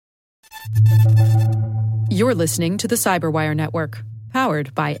You're listening to the Cyberwire Network,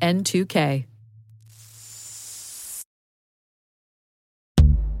 powered by N2K.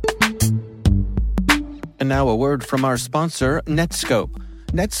 And now a word from our sponsor, Netskope.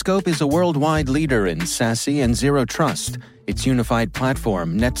 Netskope is a worldwide leader in SASE and Zero Trust. Its unified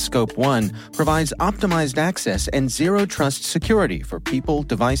platform, Netskope One, provides optimized access and Zero Trust security for people,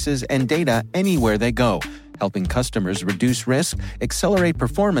 devices, and data anywhere they go, helping customers reduce risk, accelerate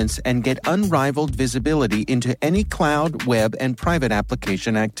performance, and get unrivaled visibility into any cloud, web, and private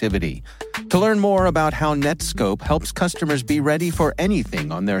application activity. To learn more about how Netskope helps customers be ready for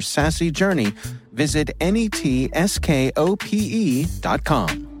anything on their SASE journey, visit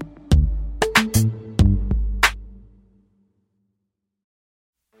netskope.com.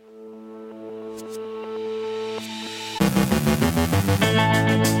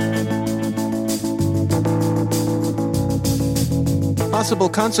 Possible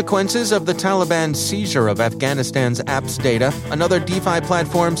consequences of the Taliban's seizure of Afghanistan's apps data. Another DeFi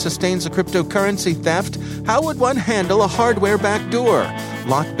platform sustains a cryptocurrency theft. How would one handle a hardware backdoor?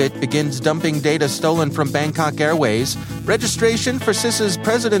 Lockbit begins dumping data stolen from Bangkok Airways. Registration for CISA's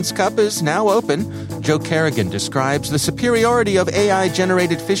President's Cup is now open. Joe Carrigan describes the superiority of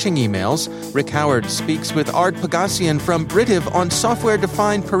AI-generated phishing emails. Rick Howard speaks with Art Pagassian from Britiv on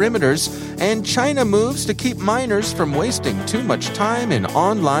software-defined perimeters. And China moves to keep minors from wasting too much time in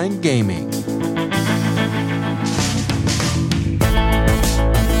online gaming.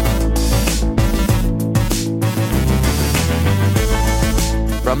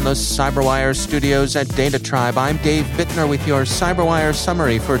 From the Cyberwire studios at Data Tribe, I'm Dave Bittner with your Cyberwire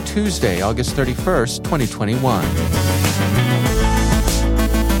summary for Tuesday, August 31st, 2021.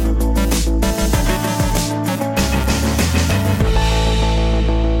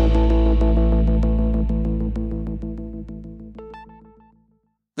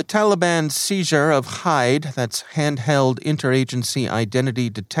 The Taliban's seizure of HIDE, that's handheld interagency identity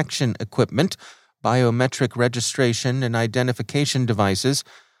detection equipment, biometric registration and identification devices,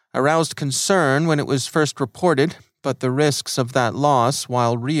 aroused concern when it was first reported, but the risks of that loss,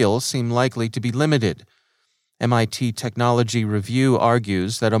 while real, seem likely to be limited. MIT Technology Review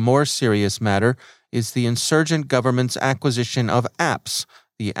argues that a more serious matter is the insurgent government's acquisition of APPS,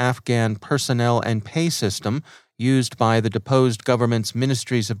 the Afghan personnel and pay system used by the deposed government's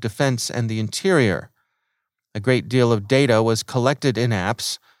ministries of defense and the interior. A great deal of data was collected in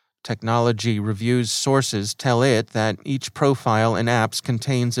APPS. Technology Review's sources tell it that each profile in APPS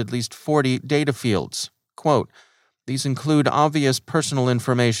contains at least 40 data fields. Quote, these include obvious personal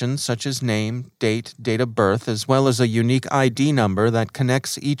information such as name, date, date of birth, as well as a unique ID number that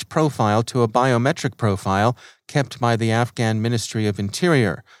connects each profile to a biometric profile kept by the Afghan Ministry of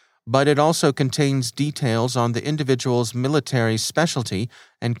Interior. But it also contains details on the individual's military specialty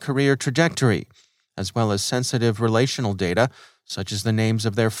and career trajectory, as well as sensitive relational data such as the names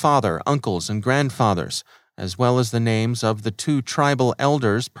of their father, uncles, and grandfathers, as well as the names of the 2 tribal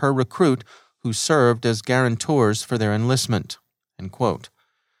elders per recruit who served as guarantors for their enlistment. End quote.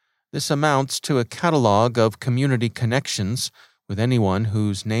 This amounts to a catalog of community connections, with anyone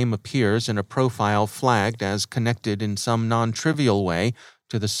whose name appears in a profile flagged as connected in some non-trivial way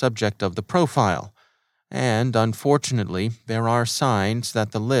to the subject of the profile. And, unfortunately, there are signs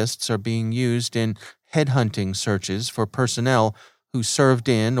that the lists are being used in headhunting searches for personnel who served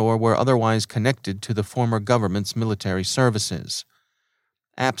in or were otherwise connected to the former government's military services.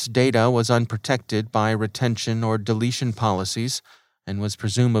 APPS data was unprotected by retention or deletion policies and was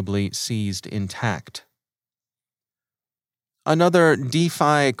presumably seized intact. Another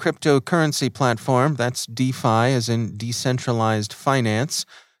DeFi cryptocurrency platform, that's DeFi as in decentralized finance,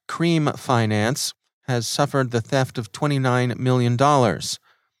 Cream Finance, has suffered the theft of $29 million.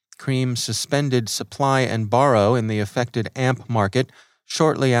 Cream suspended supply and borrow in the affected AMP market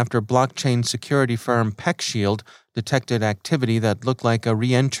shortly after blockchain security firm PeckShield detected activity that looked like a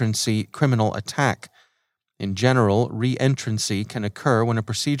re-entrancy criminal attack. In general, re-entrancy can occur when a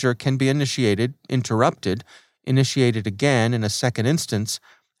procedure can be initiated, interrupted, initiated again in a second instance,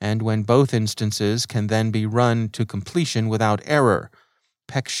 and when both instances can then be run to completion without error.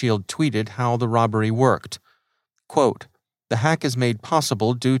 PeckShield tweeted how the robbery worked. Quote, the hack is made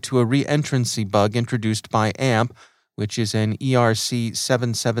possible due to a re-entrancy bug introduced by AMP, which is an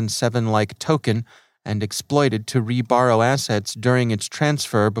ERC-777-like token, and exploited to reborrow assets during its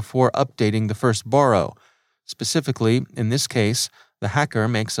transfer before updating the first borrow. Specifically, in this case, the hacker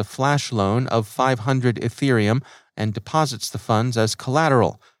makes a flash loan of 500 Ethereum and deposits the funds as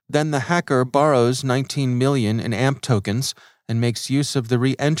collateral. Then the hacker borrows 19 million in AMP tokens and makes use of the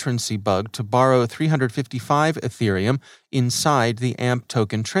re-entrancy bug to borrow 355 Ethereum inside the AMP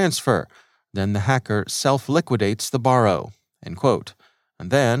token transfer. Then the hacker self-liquidates the borrow." End quote.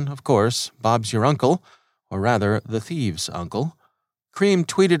 And then, of course, Bob's your uncle, or rather, the thieves' uncle. Cream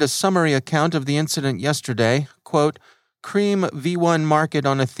tweeted a summary account of the incident yesterday. Quote, "Cream V1 market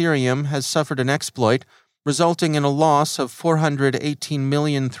on Ethereum has suffered an exploit, resulting in a loss of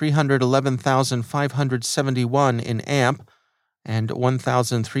 418,311,571 in AMP and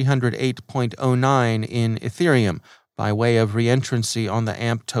 1,308.09 in Ethereum by way of re-entrancy on the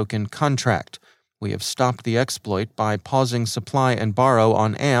AMP token contract. We have stopped the exploit by pausing supply and borrow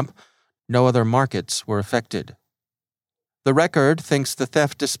on AMP. No other markets were affected." The Record thinks the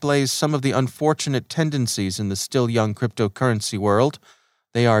theft displays some of the unfortunate tendencies in the still young cryptocurrency world.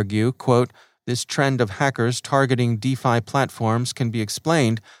 They argue, quote, "This trend of hackers targeting DeFi platforms can be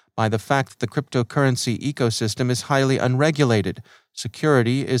explained by the fact that the cryptocurrency ecosystem is highly unregulated.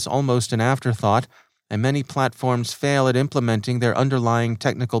 Security is almost an afterthought, and many platforms fail at implementing their underlying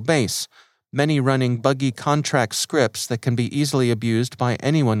technical base, many running buggy contract scripts that can be easily abused by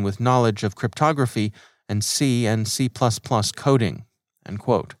anyone with knowledge of cryptography and C and C++ coding." End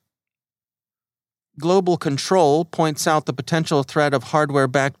quote. Global Control points out the potential threat of hardware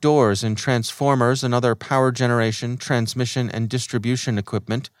backdoors in transformers and other power generation, transmission, and distribution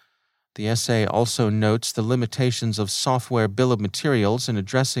equipment. The essay also notes the limitations of software bill of materials in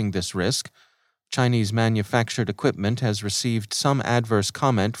addressing this risk. Chinese manufactured equipment has received some adverse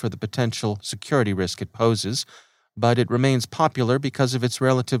comment for the potential security risk it poses, but it remains popular because of its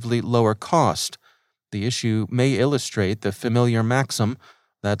relatively lower cost. The issue may illustrate the familiar maxim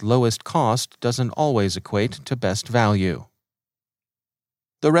that lowest cost doesn't always equate to best value.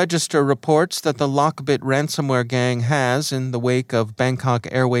 The Register reports that the Lockbit ransomware gang has, in the wake of Bangkok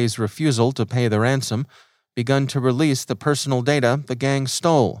Airways' refusal to pay the ransom, begun to release the personal data the gang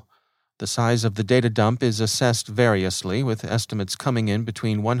stole. The size of the data dump is assessed variously, with estimates coming in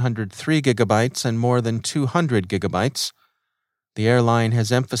between 103 gigabytes and more than 200 gigabytes. The airline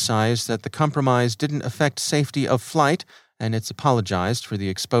has emphasized that the compromise didn't affect safety of flight, and it's apologized for the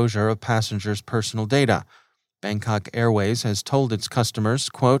exposure of passengers' personal data. Bangkok Airways has told its customers,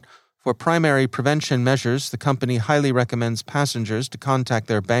 quote, "For primary prevention measures, the company highly recommends passengers to contact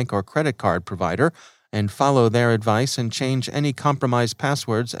their bank or credit card provider and follow their advice and change any compromised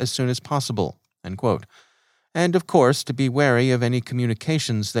passwords as soon as possible." End quote. And, of course, to be wary of any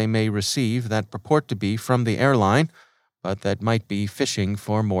communications they may receive that purport to be from the airline, but that might be phishing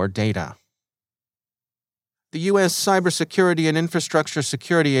for more data. The U.S. Cybersecurity and Infrastructure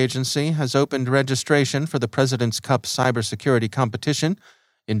Security Agency has opened registration for the President's Cup cybersecurity competition.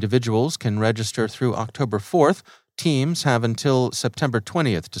 Individuals can register through October 4th. Teams have until September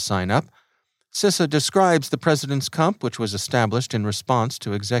 20th to sign up. CISA describes the President's Cup, which was established in response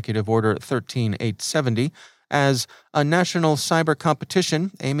to Executive Order 13870, as a national cyber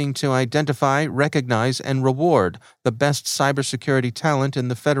competition aiming to identify, recognize, and reward the best cybersecurity talent in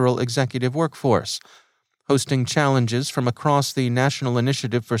the federal executive workforce. Hosting challenges from across the National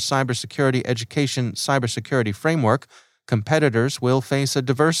Initiative for Cybersecurity Education Cybersecurity Framework, competitors will face a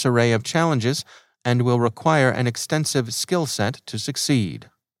diverse array of challenges and will require an extensive skill set to succeed.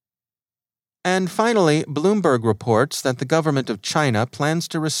 And finally, Bloomberg reports that the government of China plans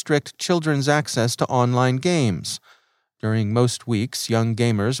to restrict children's access to online games. During most weeks, young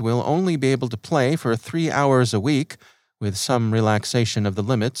gamers will only be able to play for 3 hours a week, with some relaxation of the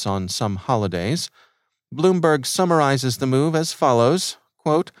limits on some holidays. Bloomberg summarizes the move as follows,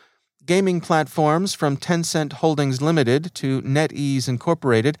 quote, "Gaming platforms from Tencent Holdings Limited to NetEase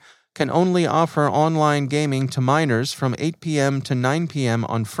Incorporated can only offer online gaming to minors from 8 p.m. to 9 p.m.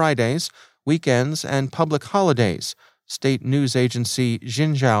 on Fridays, weekends, and public holidays," state news agency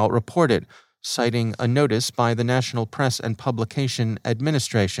Xinjiao reported, citing a notice by the National Press and Publication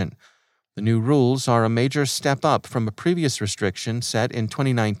Administration. The new rules are a major step up from a previous restriction set in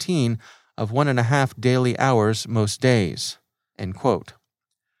 2019 of 1.5 daily hours most days. End quote.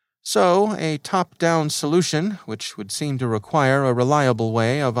 So, a top-down solution, which would seem to require a reliable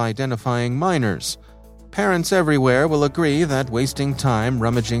way of identifying minors. Parents everywhere will agree that wasting time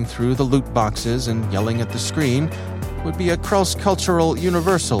rummaging through the loot boxes and yelling at the screen would be a cross-cultural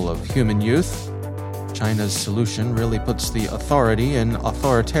universal of human youth. China's solution really puts the authority in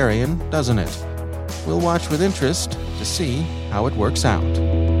authoritarian, doesn't it? We'll watch with interest to see how it works out.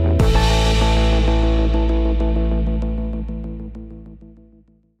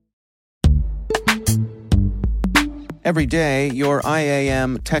 Every day, your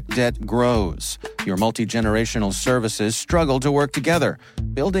IAM tech debt grows. Your multi-generational services struggle to work together.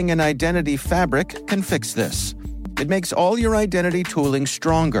 Building an identity fabric can fix this. It makes all your identity tooling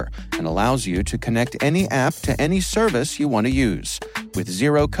stronger and allows you to connect any app to any service you want to use, with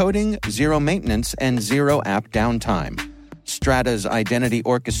zero coding, zero maintenance, and zero app downtime. Strata's identity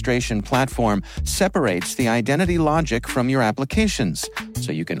orchestration platform separates the identity logic from your applications,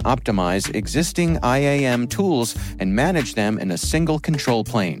 so you can optimize existing IAM tools and manage them in a single control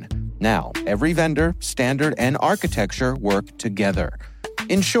plane. Now, every vendor, standard, and architecture work together.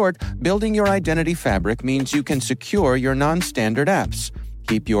 In short, building your identity fabric means you can secure your non-standard apps,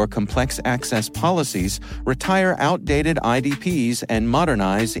 keep your complex access policies, retire outdated IDPs, and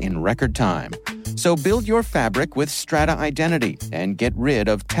modernize in record time. So build your fabric with Strata Identity and get rid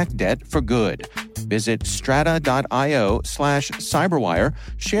of tech debt for good. Visit strata.io/cyberwire,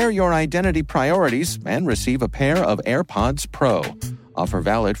 share your identity priorities, and receive a pair of AirPods Pro. Offer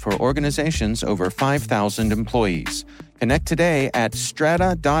valid for organizations over 5,000 employees. Connect today at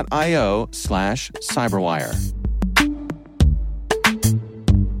strata.io/cyberwire.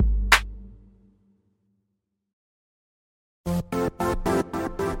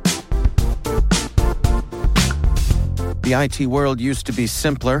 The IT world used to be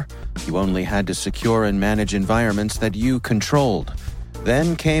simpler. You only had to secure and manage environments that you controlled.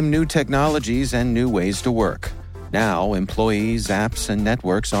 Then came new technologies and new ways to work. Now, employees, apps, and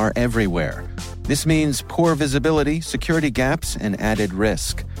networks are everywhere. This means poor visibility, security gaps, and added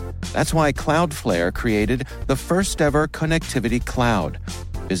risk. That's why Cloudflare created the first-ever connectivity cloud.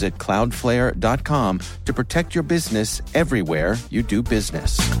 Visit cloudflare.com to protect your business everywhere you do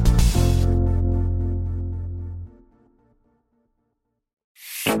business.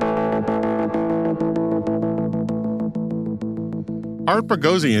 Art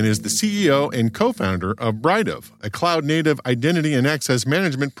Bogosian is the CEO and co-founder of Brightov, a cloud-native identity and access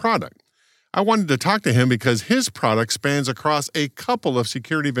management product. I wanted to talk to him because his product spans across a couple of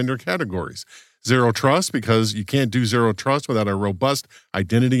security vendor categories. Zero Trust, because you can't do Zero Trust without a robust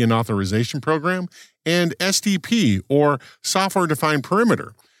identity and authorization program, and SDP, or Software Defined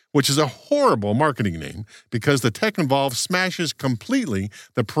Perimeter, which is a horrible marketing name because the tech involved smashes completely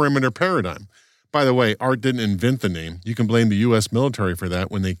the perimeter paradigm. By the way, Art didn't invent the name. You can blame the U.S. military for that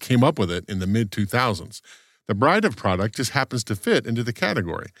when they came up with it in the mid-2000s. The Brightov product just happens to fit into the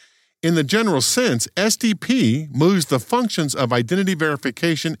category. In the general sense, SDP moves the functions of identity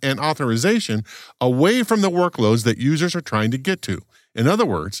verification and authorization away from the workloads that users are trying to get to. In other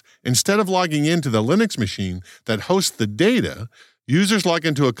words, instead of logging into the Linux machine that hosts the data, users log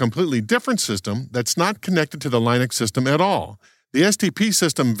into a completely different system that's not connected to the Linux system at all. The SDP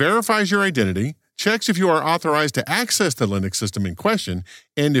system verifies your identity, checks if you are authorized to access the Linux system in question,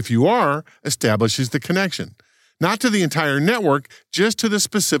 and if you are, establishes the connection. Not to the entire network, just to the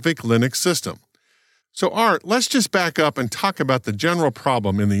specific Linux system. So Art, let's just back up and talk about the general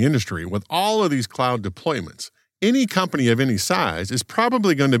problem in the industry with all of these cloud deployments. Any company of any size is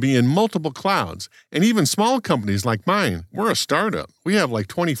probably going to be in multiple clouds, and even small companies like mine, we're a startup. We have like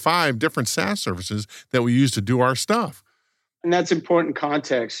 25 different SaaS services that we use to do our stuff. And that's important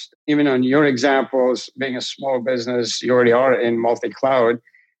context. Even on your examples, being a small business, you already are in multi-cloud.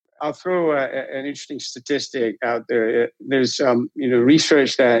 I'll throw an interesting statistic out there. There's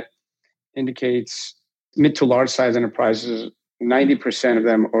research that indicates mid to large size enterprises, 90% of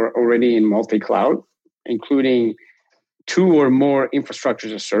them are already in multi-cloud, including 2 or more infrastructure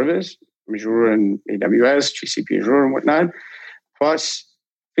as a service, Azure and AWS, GCP, Azure, and whatnot, plus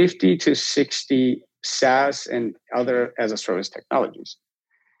 50 to 60 SaaS and other as-a-service technologies.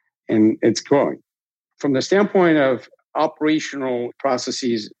 And it's growing. From the standpoint of operational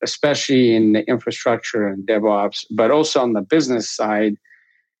processes, especially in the infrastructure and DevOps, but also on the business side,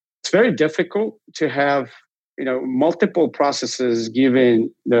 it's very difficult to have multiple processes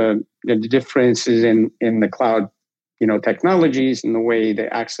given the differences in the cloud technologies and the way they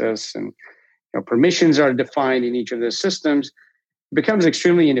access and permissions are defined in each of the systems. Becomes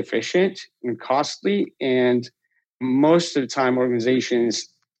extremely inefficient and costly. And most of the time, organizations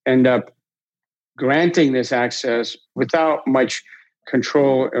end up granting this access without much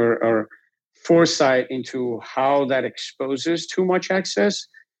control or foresight into how that exposes too much access,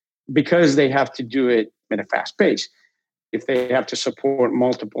 because they have to do it at a fast pace. If they have to support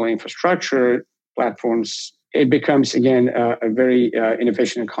multiple infrastructure platforms, it becomes, again, a very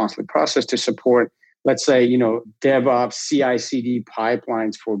inefficient and costly process to support, let's say, DevOps, CI/CD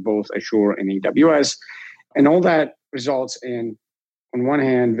pipelines for both Azure and AWS. And all that results in, on one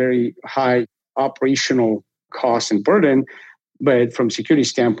hand, very high operational cost and burden. But from a security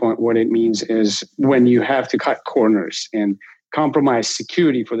standpoint, what it means is when you have to cut corners and compromise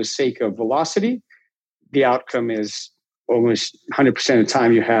security for the sake of velocity, the outcome is almost 100% of the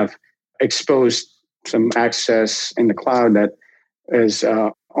time you have exposed some access in the cloud that is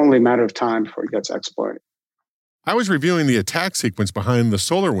only a matter of time before it gets exploited. I was reviewing the attack sequence behind the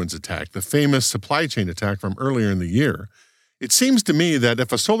SolarWinds attack, the famous supply chain attack from earlier in the year. It seems to me that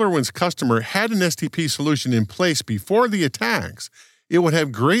if a SolarWinds customer had an STP solution in place before the attacks, it would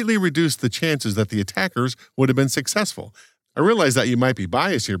have greatly reduced the chances that the attackers would have been successful. I realize that you might be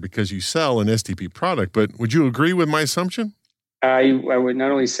biased here because you sell an STP product, but would you agree with my assumption? I would not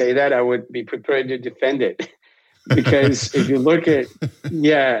only say that, I would be prepared to defend it. Because if you look at,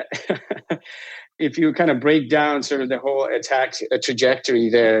 if you kind of break down sort of the whole attack trajectory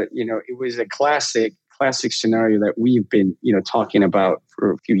there, it was a classic scenario that we've been, talking about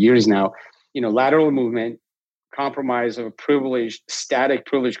for a few years now. Lateral movement, compromise of a static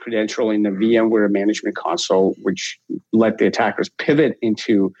privilege credential in the VMware management console, which let the attackers pivot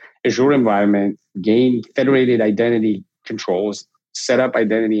into Azure environment, gain federated identity controls, set up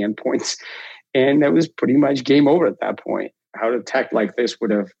identity endpoints. And that was pretty much game over at that point. How an attack like this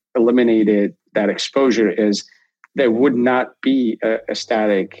would have eliminated that exposure is there would not be a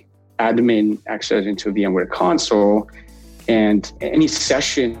static admin access into VMware console, and any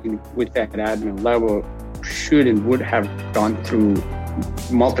session with that admin level should and would have gone through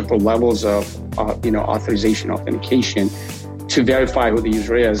multiple levels of authorization authentication to verify who the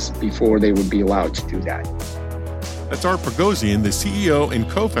user is before they would be allowed to do that. That's Art Boghossian, the CEO and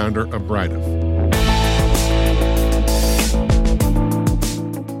co-founder of Brightov.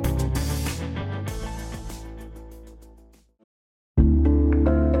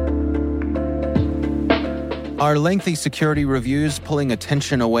 Are lengthy security reviews pulling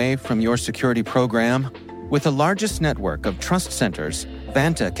attention away from your security program? With the largest network of trust centers,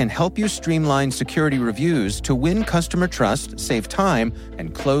 Vanta can help you streamline security reviews to win customer trust, save time,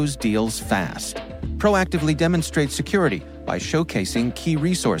 and close deals fast. Proactively demonstrate security by showcasing key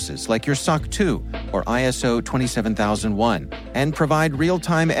resources like your SOC 2 or ISO 27001 and provide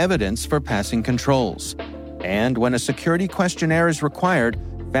real-time evidence for passing controls. And when a security questionnaire is required,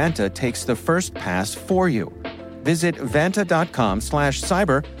 Vanta takes the first pass for you. Visit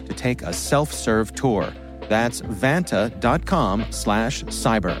vanta.com/cyber to take a self-serve tour. That's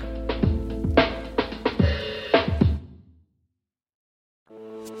vanta.com/cyber.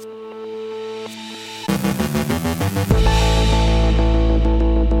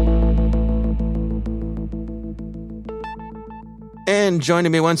 And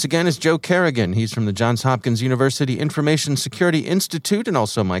joining me once again is Joe Carrigan. He's from the Johns Hopkins University Information Security Institute and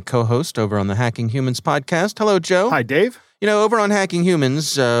also my co-host over on the Hacking Humans podcast. Hello, Joe. Hi, Dave. Over on Hacking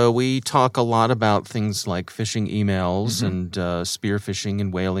Humans, we talk a lot about things like phishing emails and spear phishing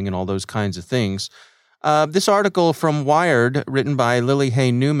and whaling and all those kinds of things. This article from Wired, written by Lily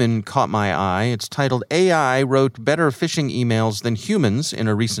Hay Newman, caught my eye. It's titled, AI Wrote Better Phishing Emails Than Humans in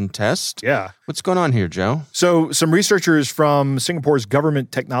a Recent Test. Yeah. What's going on here, Joe? So some researchers from Singapore's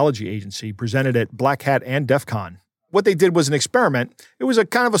Government Technology Agency presented at Black Hat and DEF CON. What they did was an experiment. It was a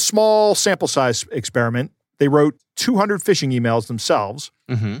kind of a small sample size experiment. They wrote 200 phishing emails themselves,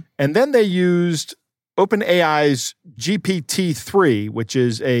 and then they used OpenAI's GPT-3, which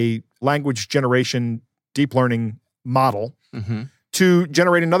is a language generation deep learning model, to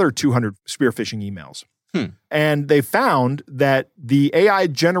generate another 200 spear phishing emails. And they found that the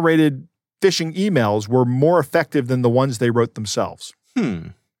AI-generated phishing emails were more effective than the ones they wrote themselves.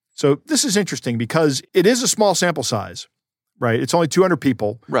 So this is interesting because it is a small sample size, right? It's only 200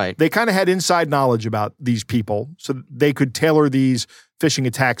 people. Right. They kind of had inside knowledge about these people, so that they could tailor these phishing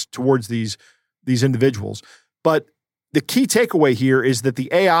attacks towards these individuals. But the key takeaway here is that the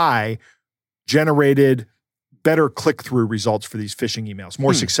AI generated better click-through results for these phishing emails,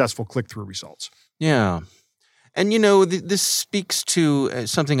 more successful click-through results. Yeah. And, this speaks to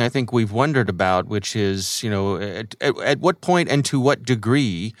something I think we've wondered about, which is, at what point and to what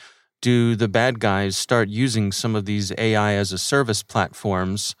degree do the bad guys start using some of these AI as a service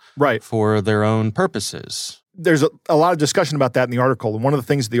platforms for their own purposes? There's a lot of discussion about that in the article. And one of the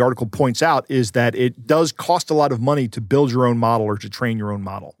things the article points out is that it does cost a lot of money to build your own model or to train your own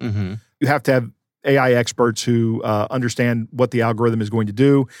model. You have to have AI experts who understand what the algorithm is going to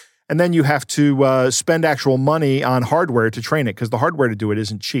do. And then you have to spend actual money on hardware to train it, because the hardware to do it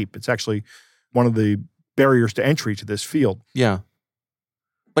isn't cheap. It's actually one of the barriers to entry to this field. Yeah.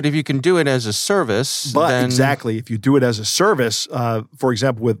 But if you can do it as a service, then... Exactly. If you do it as a service, for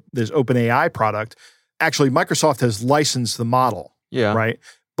example, with this OpenAI product, actually Microsoft has licensed the model. Yeah. Right?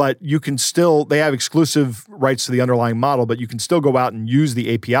 But you can still, they have exclusive rights to the underlying model, but you can still go out and use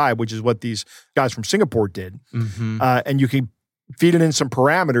the API, which is what these guys from Singapore did. And you can feed it in some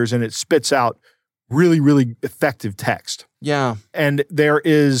parameters and it spits out really, really effective text. Yeah. And there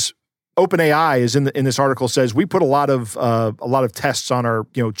is OpenAI is in this article says we put a lot of tests on our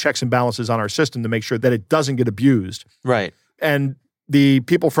checks and balances on our system to make sure that it doesn't get abused. Right. And the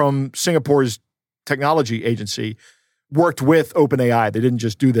people from Singapore's technology agency worked with OpenAI. They didn't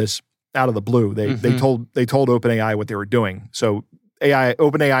just do this out of the blue. They told OpenAI what they were doing. So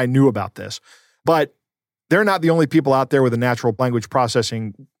OpenAI knew about this, but they're not the only people out there with a natural language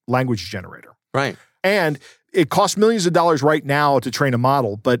processing language generator. Right. And it costs millions of dollars right now to train a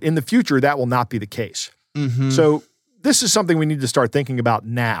model, but in the future, that will not be the case. So this is something we need to start thinking about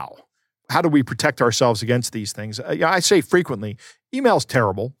now. How do we protect ourselves against these things? I say frequently, email's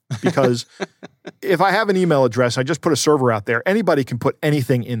terrible because if I have an email address, I just put a server out there, anybody can put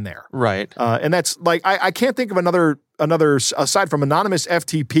anything in there. Right. And that's like, I can't think of another, aside from anonymous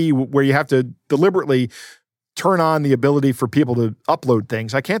FTP where you have to deliberately turn on the ability for people to upload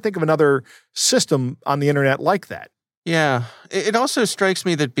things. I can't think of another system on the internet like that. Yeah. It also strikes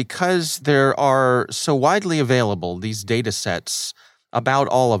me that because there are so widely available these data sets about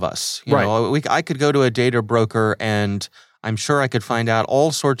all of us, you know, I could go to a data broker and I'm sure I could find out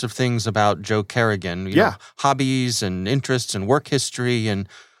all sorts of things about Joe Kerrigan, you know, hobbies and interests and work history and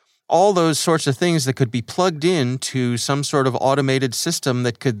all those sorts of things that could be plugged into some sort of automated system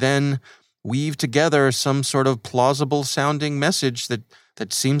that could then weave together some sort of plausible sounding message that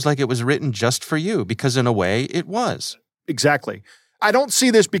seems like it was written just for you, because in a way it was. Exactly. I don't see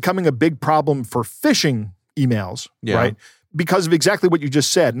this becoming a big problem for phishing emails, right? Because of exactly what you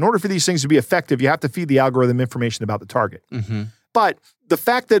just said. In order for these things to be effective, you have to feed the algorithm information about the target. But the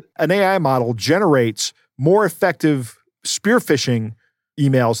fact that an AI model generates more effective spear phishing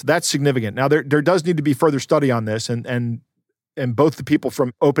emails, that's significant. Now, there does need to be further study on this, and both the people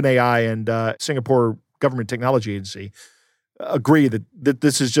from OpenAI and Singapore Government Technology Agency agree that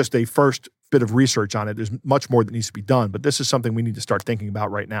this is just a first bit of research on it. There's much more that needs to be done, but this is something we need to start thinking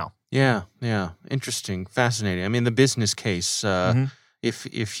about right now. Yeah. Interesting. Fascinating. I mean, the business case, if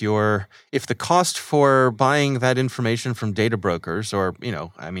the cost for buying that information from data brokers or,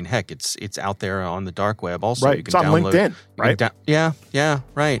 heck, it's out there on the dark web also. Right. You can it's on download, LinkedIn, right?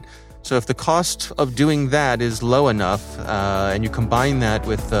 Right. So if the cost of doing that is low enough, and you combine that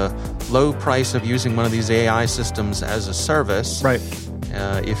with the low price of using one of these AI systems as a service, right?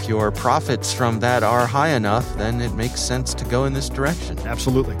 If your profits from that are high enough, then it makes sense to go in this direction.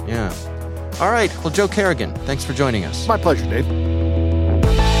 Absolutely. Yeah. All right. Well, Joe Kerrigan, thanks for joining us. My pleasure, Dave.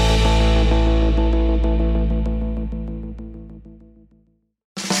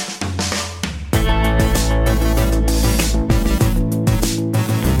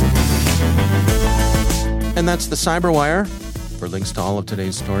 And that's the Cyberwire. For links to all of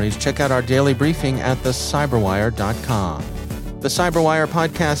today's stories, check out our daily briefing at thecyberwire.com. The Cyberwire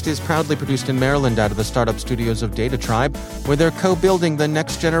podcast is proudly produced in Maryland out of the startup studios of Data Tribe, where they're co-building the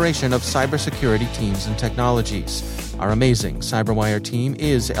next generation of cybersecurity teams and technologies. Our amazing Cyberwire team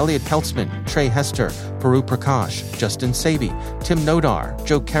is Elliot Peltzman, Trey Hester, Puru Prakash, Justin Sabi, Tim Nodar,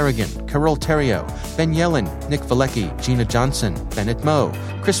 Joe Kerrigan, Carol Terrio, Ben Yellen, Nick Valecki, Gina Johnson, Bennett Moe,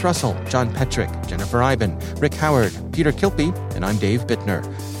 Chris Russell, John Petrick, Jennifer Iben, Rick Howard, Peter Kilpie, and I'm Dave Bittner.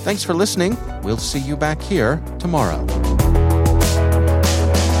 Thanks for listening. We'll see you back here tomorrow.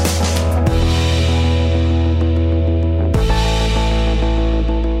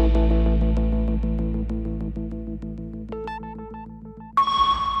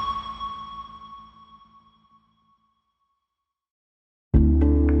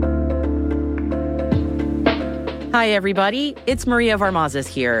 Hi, everybody. It's Maria Varmazes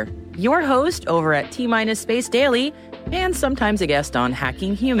here, your host over at T-Minus Space Daily, and sometimes a guest on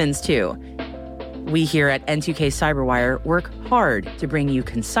Hacking Humans, too. We here at N2K Cyberwire work hard to bring you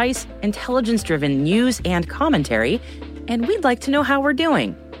concise, intelligence-driven news and commentary, and we'd like to know how we're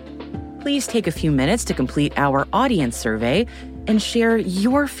doing. Please take a few minutes to complete our audience survey and share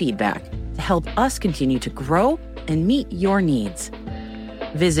your feedback to help us continue to grow and meet your needs.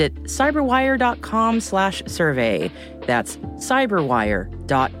 Visit cyberwire.com/survey. That's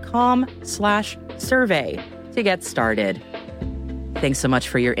cyberwire.com/survey to get started. Thanks so much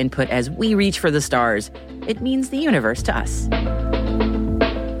for your input as we reach for the stars. It means the universe to us.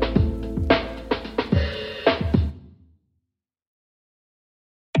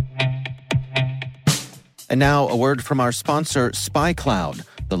 And now a word from our sponsor, SpyCloud,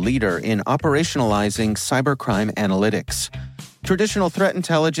 the leader in operationalizing cybercrime analytics. Traditional threat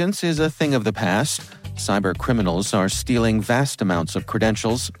intelligence is a thing of the past. Cyber criminals are stealing vast amounts of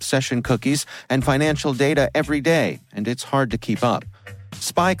credentials, session cookies, and financial data every day, and it's hard to keep up.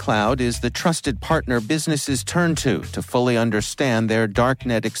 SpyCloud is the trusted partner businesses turn to fully understand their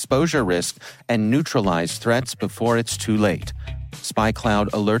darknet exposure risk and neutralize threats before it's too late.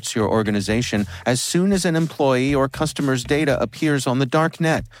 SpyCloud alerts your organization as soon as an employee or customer's data appears on the dark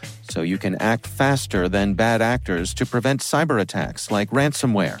net, so you can act faster than bad actors to prevent cyber attacks like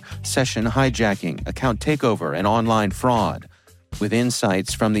ransomware, session hijacking, account takeover, and online fraud. With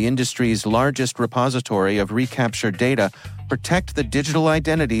insights from the industry's largest repository of recaptured data, protect the digital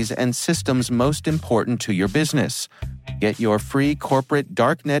identities and systems most important to your business. Get your free corporate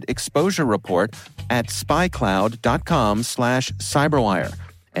darknet exposure report at spycloud.com/cyberwire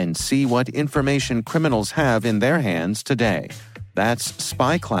and see what information criminals have in their hands today. That's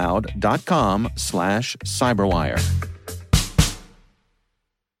spycloud.com/cyberwire.